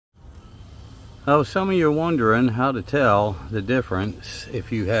Oh, some of you are wondering how to tell the difference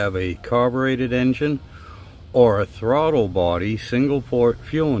if you have a carbureted engine or a throttle body single port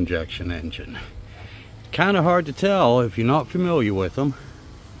fuel injection engine. Kind of hard to tell if you're not familiar with them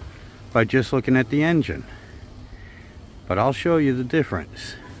by just looking at the engine, but I'll show you the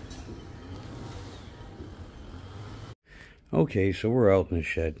difference. Okay, so we're out in the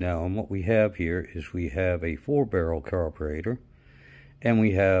shed now, and what we have here is we have a 4-barrel carburetor and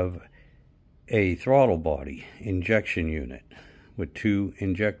we have a throttle body injection unit with 2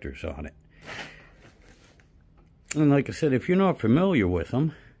 injectors on it. And like I said, if you're not familiar with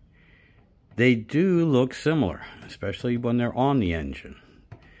them, they do look similar, especially when they're on the engine.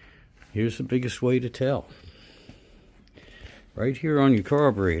 Here's the biggest way to tell. Right here on your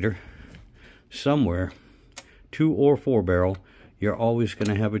carburetor, somewhere, 2 or 4 barrel, you're always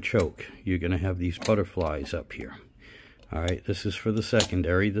going to have a choke. You're going to have these butterflies up here. Alright, this is for the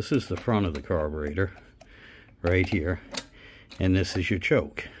secondary. This is the front of the carburetor, right here. And this is your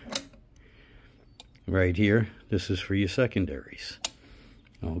choke. Right here, this is for your secondaries.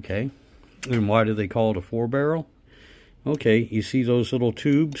 Okay, and why do they call it a 4-barrel? Okay, you see those little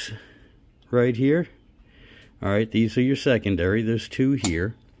tubes right here? Alright, these are your secondary. There's 2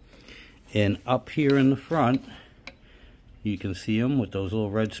 here. And up here in the front, you can see them with those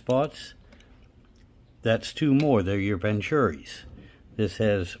little red spots. That's 2 more. They're your venturis. This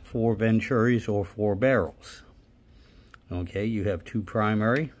has 4 venturis or 4 barrels. Okay, you have 2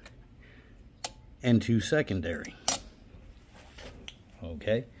 primary and 2 secondary.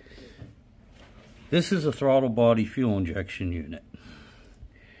 Okay, this is a throttle body fuel injection unit.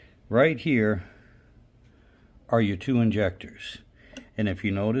 Right here are your 2 injectors, and if you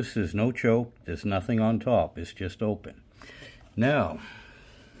notice, there's no choke, there's nothing on top, it's just open. Now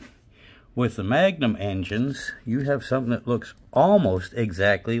with the Magnum engines, you have something that looks almost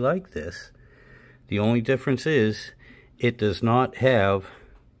exactly like this. The only difference is it does not have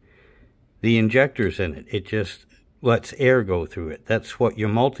the injectors in it. It just lets air go through it. That's what your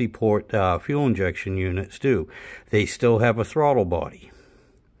multi-port fuel injection units do. They still have a throttle body,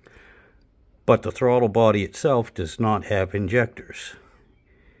 but the throttle body itself does not have injectors.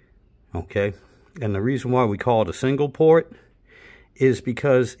 Okay, and the reason why we call it a single port is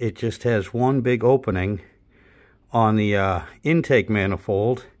because it just has one big opening on the intake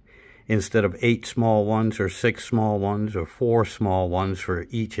manifold instead of 8 small ones or 6 small ones or 4 small ones for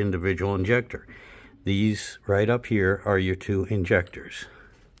each individual injector. These right up here are your 2 injectors.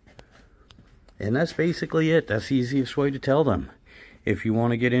 And that's basically it. That's the easiest way to tell them. If you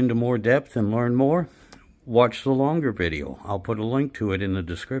want to get into more depth and learn more, watch the longer video. I'll put a link to it in the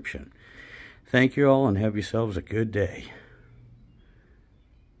description. Thank you all and have yourselves a good day.